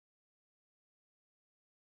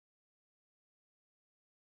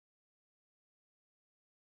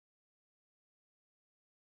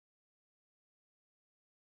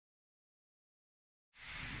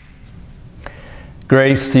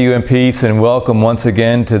Grace to you and peace, and welcome once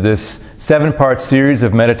again to this 7-part series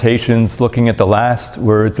of meditations looking at the last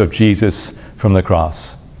words of Jesus from the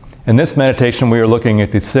cross. In this meditation, we are looking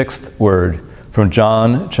at the 6th word from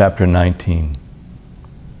John chapter 19.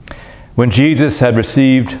 When Jesus had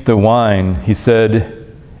received the wine, he said,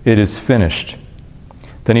 "It is finished."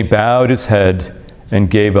 Then he bowed his head and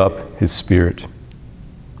gave up his spirit.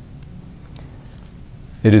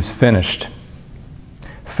 It is finished.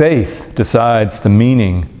 Faith decides the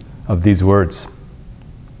meaning of these words.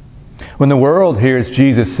 When the world hears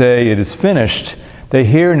Jesus say, "It is finished," they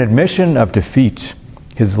hear an admission of defeat.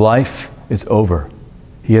 His life is over.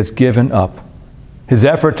 He has given up. His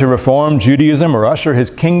effort to reform Judaism or usher his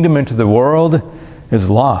kingdom into the world is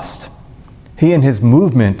lost. He and his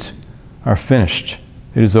movement are finished.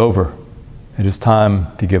 It is over. It is time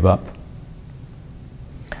to give up.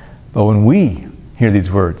 But when we hear these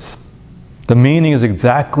words, the meaning is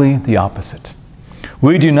exactly the opposite.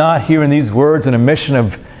 We do not hear in these words an admission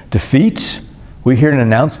of defeat. We hear an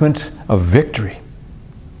announcement of victory.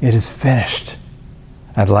 It is finished.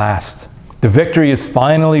 At last, the victory is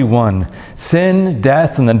finally won. Sin,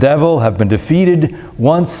 death, and the devil have been defeated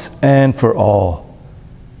once and for all.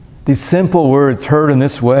 These simple words heard in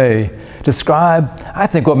this way describe, I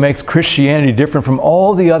think, what makes Christianity different from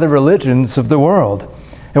all the other religions of the world,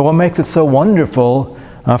 and what makes it so wonderful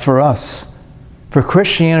for us. For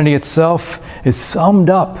Christianity itself is summed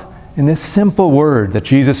up in this simple word that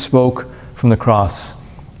Jesus spoke from the cross.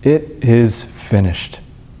 It is finished.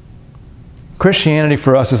 Christianity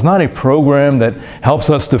for us is not a program that helps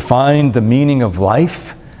us to find the meaning of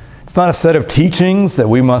life. It's not a set of teachings that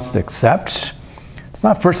we must accept. It's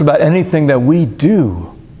not first about anything that we do.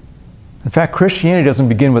 In fact, Christianity doesn't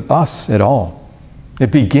begin with us at all.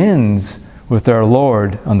 It begins with our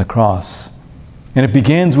Lord on the cross. And it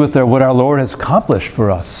begins with what our Lord has accomplished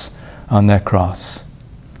for us on that cross.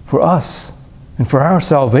 For us and for our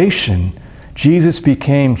salvation, Jesus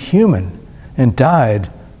became human and died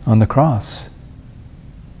on the cross.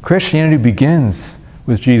 Christianity begins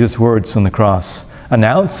with Jesus' words on the cross,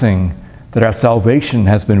 announcing that our salvation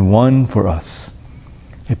has been won for us.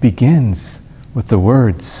 It begins with the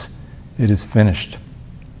words, "It is finished."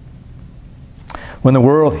 When the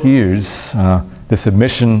world hears this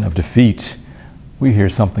admission of defeat, we hear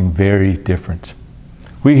something very different.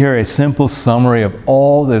 We hear a simple summary of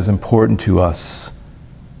all that is important to us,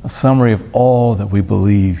 a summary of all that we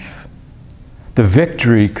believe. The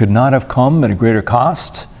victory could not have come at a greater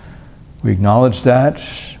cost. We acknowledge that.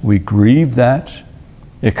 We grieve that.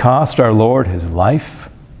 It cost our Lord his life,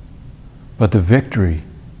 but the victory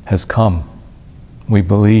has come. We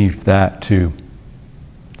believe that too.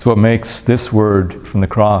 It's what makes this word from the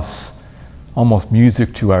cross almost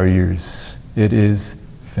music to our ears. It is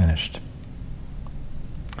finished.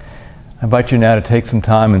 I invite you now to take some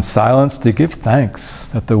time in silence to give thanks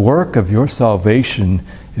that the work of your salvation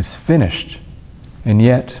is finished and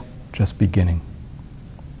yet just beginning.